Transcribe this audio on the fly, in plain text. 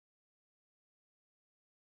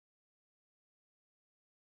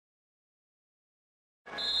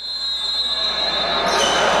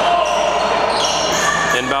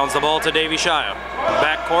Inbounds the ball to Eshaya.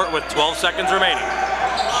 Backcourt with 12 seconds remaining.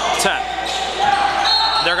 10.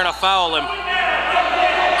 They're gonna foul him.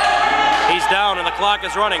 He's down and the clock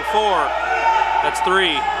is running. 4. That's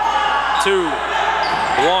 3, 2,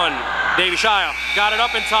 1. Eshaya got it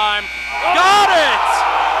up in time. Got it!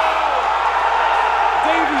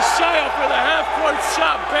 Eshaya for the half-court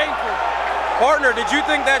shot banker. Partner, did you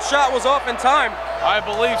think that shot was off in time? I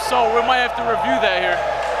believe so. We might have to review that here.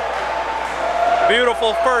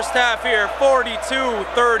 Beautiful first half here,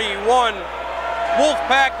 42-31. Wolf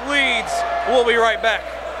Pac leads. We'll be right back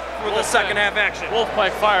for the second half action. Wolf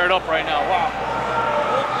Pac fired up right now, wow.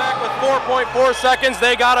 Wolf Pac with 4.4 seconds.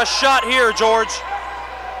 They got a shot here, George.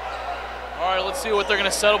 All right, let's see what they're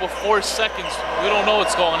gonna settle with 4 seconds. We don't know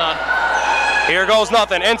what's going on. Here goes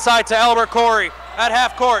nothing. Inside to Albert Khoury at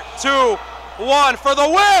half court. 2, 1 for the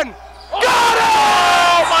win. Oh. Got it!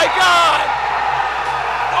 Oh my God!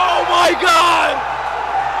 Oh my God!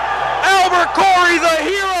 Albert Khoury, the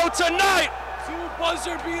hero tonight. 2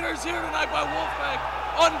 buzzer beaters here tonight by Wolf Pac.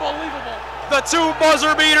 Unbelievable. The 2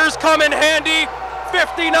 buzzer beaters come in handy.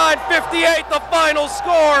 59-58 the final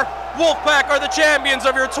score. Wolf Pac are the champions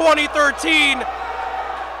of your 2013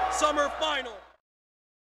 Summer Final.